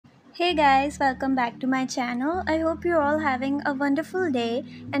Hey guys, welcome back to my channel. I hope you're all having a wonderful day,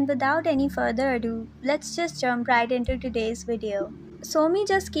 and without any further ado, let's just jump right into today's video. Somi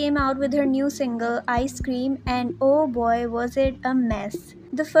just came out with her new single Ice Cream, and oh boy was it a mess.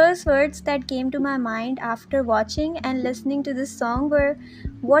 The first words that came to my mind after watching and listening to this song were,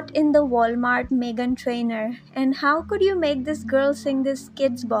 "What in the Walmart Meghan Trainor? And how could you make this girl sing this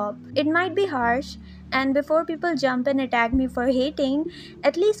kids bop?" It might be harsh, and before people jump and attack me for hating,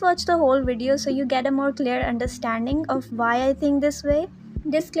 at least watch the whole video so you get a more clear understanding of why I think this way.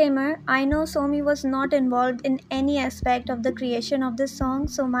 Disclaimer, I know Somi was not involved in any aspect of the creation of this song,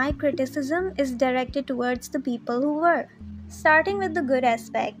 so my criticism is directed towards the people who were. Starting with the good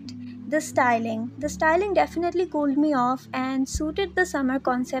aspect, the styling. The styling definitely cooled me off and suited the summer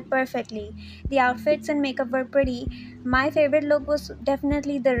concept perfectly. The outfits and makeup were pretty. My favorite look was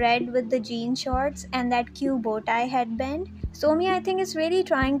definitely the red with the jean shorts and that cute bow tie headband. Somi, I think, is really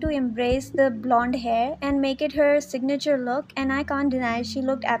trying to embrace the blonde hair and make it her signature look, and I can't deny she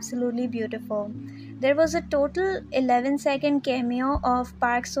looked absolutely beautiful. There was a total 11-second cameo of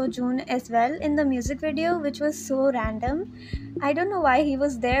Park Seo-joon as well in the music video, which was so random. I don't know why he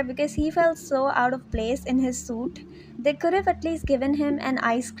was there because he felt so out of place in his suit. They could have at least given him an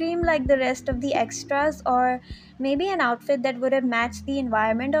ice cream like the rest of the extras, or maybe an outfit that would have matched the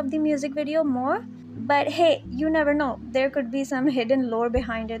environment of the music video more. But hey, you never know. There could be some hidden lore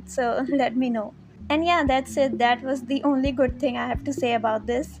behind it, so let me know. And yeah, that's it. That was the only good thing I have to say about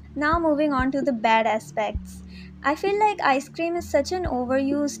this. Now, moving on to the bad aspects. I feel like ice cream is such an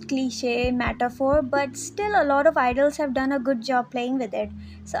overused cliche metaphor, but still a lot of idols have done a good job playing with it.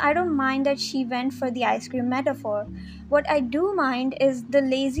 So I don't mind that she went for the ice cream metaphor. What I do mind is the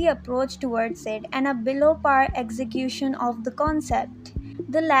lazy approach towards it and a below par execution of the concept.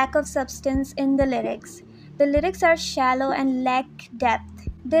 The lack of substance in the lyrics. The lyrics are shallow and lack depth.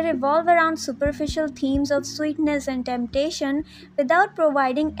 They revolve around superficial themes of sweetness and temptation without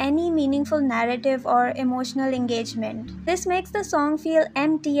providing any meaningful narrative or emotional engagement. This makes the song feel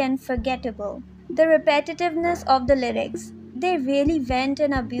empty and forgettable. The repetitiveness of the lyrics. They really went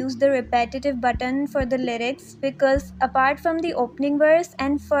and abused the repetitive button for the lyrics because, apart from the opening verse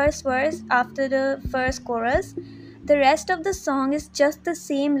and first verse after the first chorus, the rest of the song is just the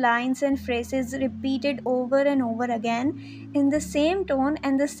same lines and phrases repeated over and over again in the same tone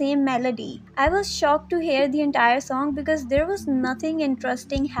and the same melody. I was shocked to hear the entire song because there was nothing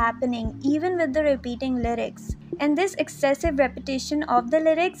interesting happening even with the repeating lyrics. And this excessive repetition of the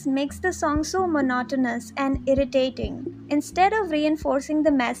lyrics makes the song so monotonous and irritating. Instead of reinforcing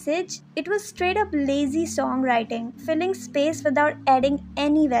the message, it was straight up lazy songwriting, filling space without adding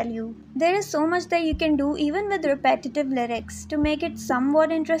any value. There is so much that you can do even with repetitive lyrics to make it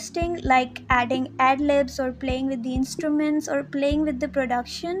somewhat interesting, like adding ad-libs or playing with the instruments or playing with the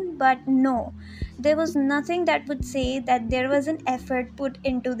production, but no, there was nothing that would say that there was an effort put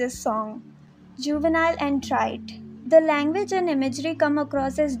into this song. Juvenile and trite. The language and imagery come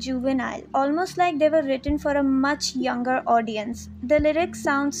across as juvenile, almost like they were written for a much younger audience. The lyrics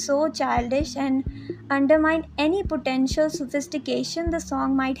sound so childish and undermine any potential sophistication the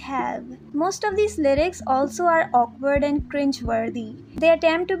song might have. Most of these lyrics also are awkward and cringe-worthy. They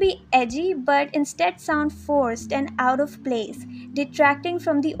attempt to be edgy but instead sound forced and out of place, detracting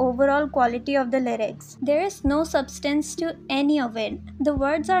from the overall quality of the lyrics. There is no substance to any of it. The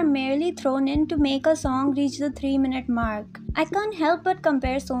words are merely thrown in to make a song reach the 3-minute mark. I can't help but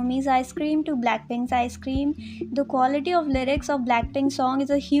compare Somi's Ice Cream to Blackpink's Ice Cream. The quality of lyrics of Blackpink's song is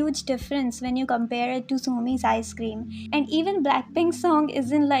a huge difference when you compare it to Somi's Ice Cream. And even Blackpink's song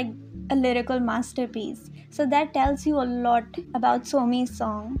isn't like a lyrical masterpiece. So that tells you a lot about Somi's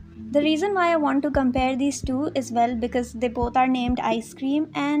song. The reason why I want to compare these two is, well, because they both are named Ice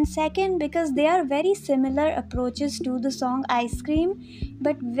Cream, and second, because they are very similar approaches to the song Ice Cream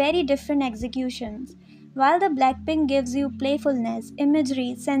but very different executions. While the Blackpink gives you playfulness,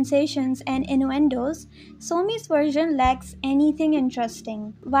 imagery, sensations, and innuendos, Somi's version lacks anything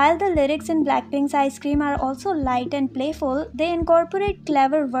interesting. While the lyrics in Blackpink's Ice Cream are also light and playful, they incorporate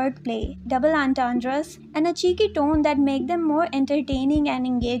clever wordplay, double entendres, and a cheeky tone that make them more entertaining and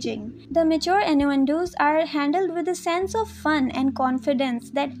engaging. The mature innuendos are handled with a sense of fun and confidence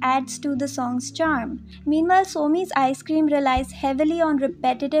that adds to the song's charm. Meanwhile, Somi's Ice Cream relies heavily on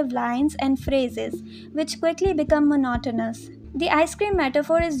repetitive lines and phrases, which quickly become monotonous. The ice cream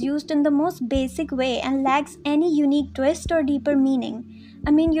metaphor is used in the most basic way and lacks any unique twist or deeper meaning.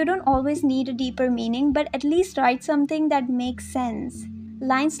 I mean, you don't always need a deeper meaning, but at least write something that makes sense.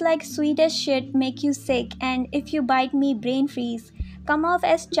 Lines like "sweet as shit make you sick" and "if you bite me, brain freeze" come off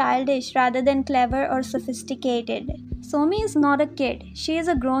as childish rather than clever or sophisticated. Somi is not a kid. She is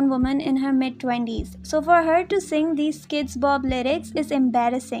a grown woman in her mid 20s. So for her to sing these Kids Bob lyrics is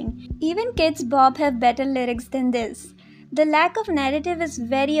embarrassing. Even Kids Bob have better lyrics than this. The lack of narrative is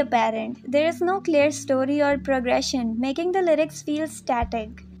very apparent. There is no clear story or progression, making the lyrics feel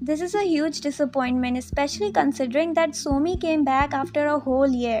static. This is a huge disappointment, especially considering that Somi came back after a whole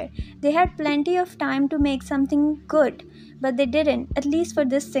year. They had plenty of time to make something good, but they didn't, at least for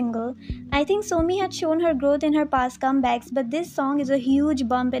this single. I think Somi had shown her growth in her past comebacks, but this song is a huge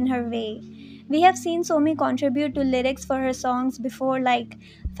bump in her way. We have seen Somi contribute to lyrics for her songs before, like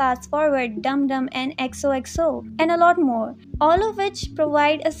Fast Forward, Dum Dum, and XOXO, and a lot more, all of which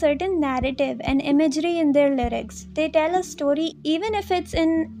provide a certain narrative and imagery in their lyrics. They tell a story even if it's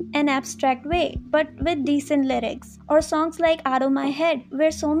in an abstract way, but with decent lyrics. Or songs like Out of My Head, where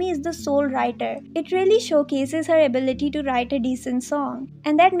Somi is the sole writer. It really showcases her ability to write a decent song.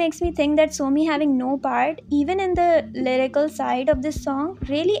 And that makes me think that Somi having no part, even in the lyrical side of this song,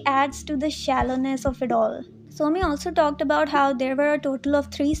 really adds to the shallowness of it all. Somi also talked about how there were a total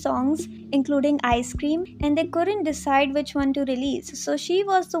of 3 songs, including Ice Cream, and they couldn't decide which one to release. So she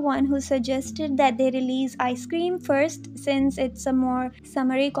was the one who suggested that they release Ice Cream first since it's a more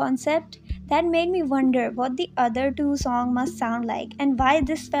summery concept. That made me wonder what the other 2 songs must sound like and why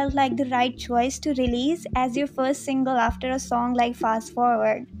this felt like the right choice to release as your first single after a song like Fast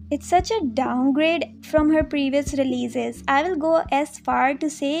Forward. It's such a downgrade from her previous releases. I will go as far to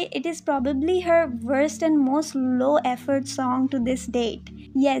say it is probably her worst and most low effort song to this date.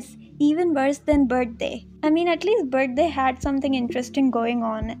 Yes, even worse than Birthday. I mean, at least Birthday had something interesting going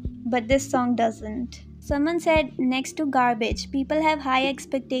on, but this song doesn't. Someone said, next to garbage, people have high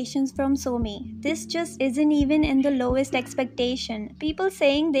expectations from Somi. This just isn't even in the lowest expectation. People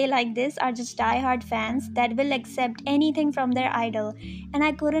saying they like this are just die-hard fans that will accept anything from their idol, and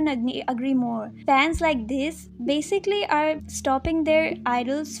I couldn't agree more. Fans like this basically are stopping their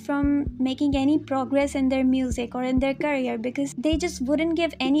idols from making any progress in their music or in their career because they just wouldn't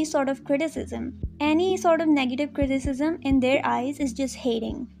give any sort of criticism. Any sort of negative criticism in their eyes is just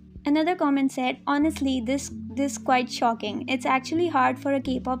hating. Another comment said, honestly, this quite shocking. It's actually hard for a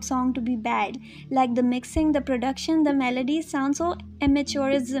K-pop song to be bad. Like the mixing, the production, the melodies sound so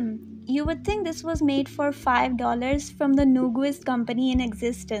amateurism. You would think this was made for $5 from the noogiest company in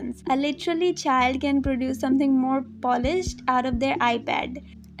existence. A literally child can produce something more polished out of their iPad.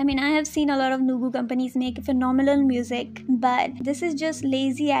 I mean, I have seen a lot of Nugu companies make phenomenal music, but this is just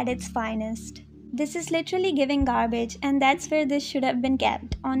lazy at its finest. This is literally giving garbage, and that's where this should have been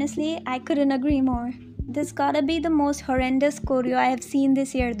kept. Honestly, I couldn't agree more. This gotta be the most horrendous choreo I have seen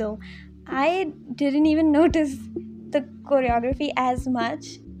this year though. I didn't even notice the choreography as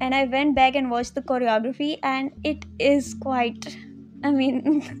much, and I went back and watched the choreography, and it is quite... I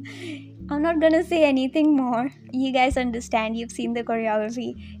mean... I'm not gonna say anything more. You guys understand, you've seen the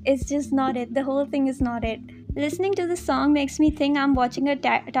choreography. It's just not it. The whole thing is not it. Listening to this song makes me think I'm watching a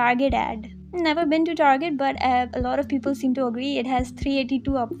Target ad. Never been to Target, but a lot of people seem to agree it has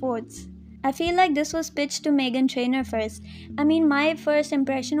 382 upvotes. I feel like this was pitched to Meghan Trainor first. I mean, my first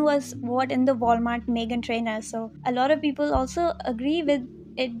impression was what in the Walmart Meghan Trainor, so a lot of people also agree with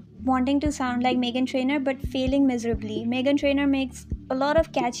it wanting to sound like Meghan Trainor but failing miserably. Meghan Trainor makes a lot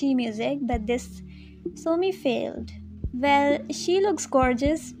of catchy music, but this Somi failed. Well, she looks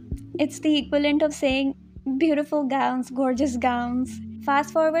gorgeous. It's the equivalent of saying beautiful gowns, gorgeous gowns.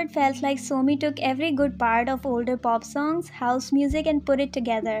 Fast Forward felt like Somi took every good part of older pop songs, house music, and put it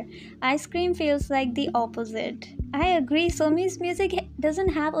together. Ice Cream feels like the opposite. I agree, Somi's music doesn't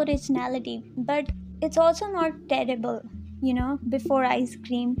have originality, but it's also not terrible. You know, before Ice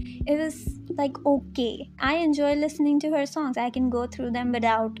Cream, it was like okay. I enjoy listening to her songs. I can go through them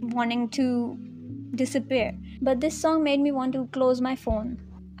without wanting to disappear. But this song made me want to close my phone.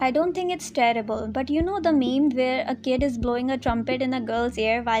 I don't think it's terrible, but you know the meme where a kid is blowing a trumpet in a girl's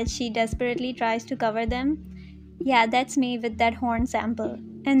ear while she desperately tries to cover them? Yeah, that's me with that horn sample.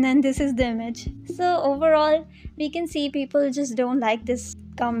 And then this is the image. So overall, we can see people just don't like this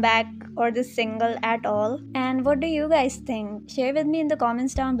comeback or this single at all. And what do you guys think? Share with me in the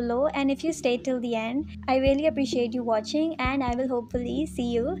comments down below, and if you stayed till the end, I really appreciate you watching, and I will hopefully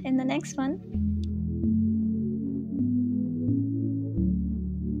see you in the next one.